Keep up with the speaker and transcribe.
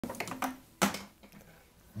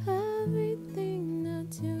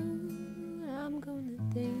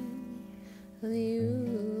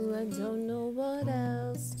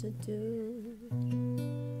do.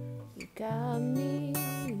 You got me,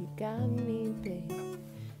 babe.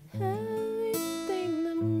 Everything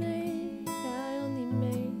I made, I only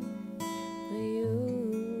made for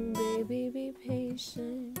you. Baby, be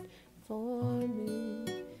patient for me.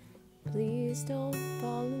 Please don't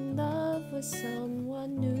fall in love with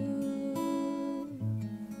someone new.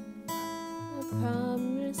 I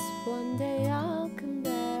promise one day I'll come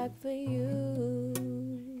back for you.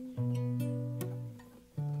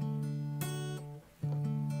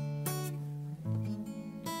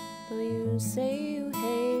 Though you say you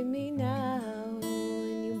hate me now,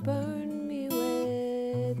 and you burn me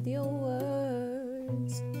with your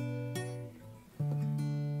words,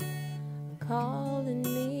 calling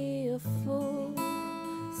me a fool,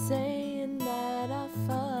 saying that I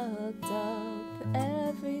fucked up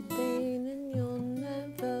everything and you'll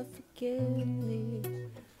never forgive me.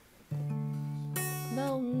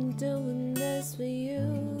 No, I'm doing this for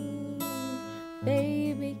you.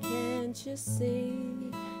 Baby, can't you see?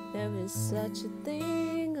 There is such a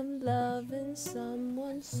thing of loving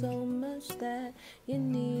someone so much that you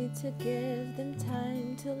need to give them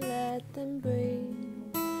time to let them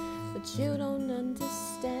breathe. But you don't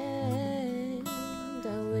understand.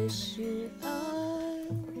 I wish you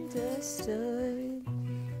understood.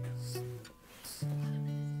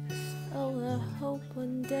 Oh, I hope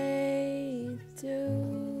one day you do.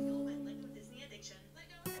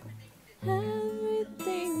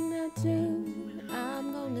 Everything I do,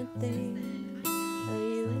 I'm gonna think of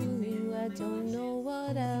you. I don't know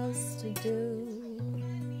what else to do.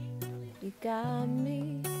 You got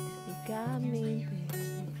me, baby.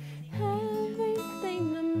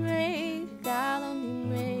 Everything I made, God only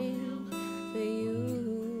made for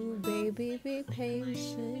you. Baby, be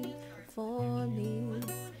patient for me.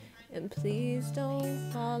 And please don't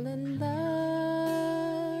fall in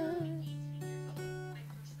love.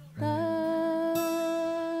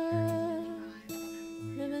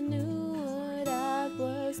 Never knew what I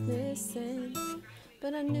was missing,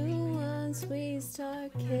 but I knew once we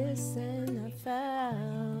start kissing, I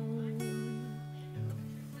found.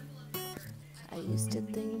 I used to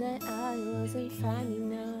think that I wasn't fine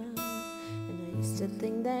enough, and I used to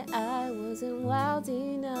think that I wasn't wild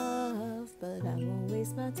enough, but I won't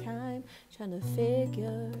waste my time trying to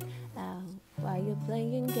figure out why you're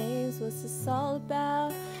playing games, what's this all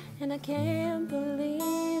about? And I can't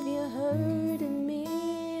believe you're hurting me.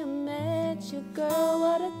 I met you, girl,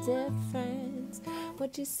 what a difference.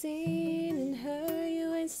 What you seen in her,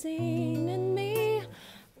 you ain't seen in me.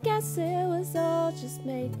 Guess it was all just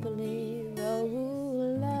make-believe. Oh,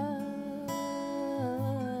 love.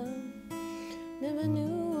 Never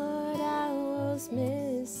knew what I was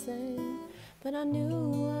missing, but I knew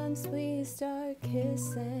once we start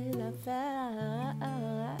kissing, I found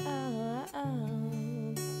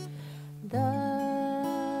love.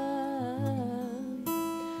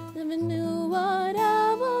 Never knew what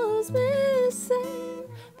I was missing,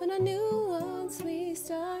 but I knew once we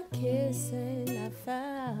start kissing, I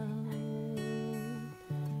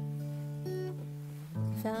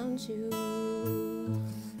found you.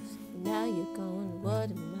 Now you're gone,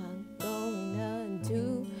 what am I gonna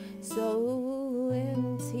do? So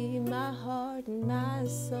empty, my heart and my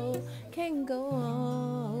soul can't go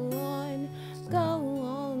on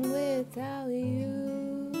without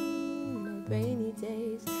you. My rainy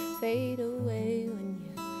days fade away when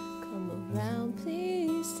you come around.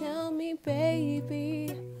 Please tell me,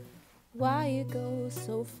 baby, why you go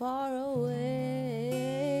so far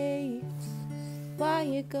away? Why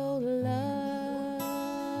you go, love?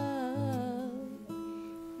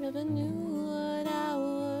 Never knew what I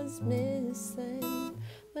was missing,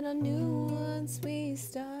 but I knew once we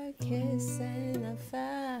start kissing, I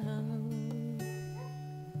found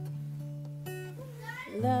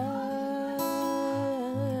love.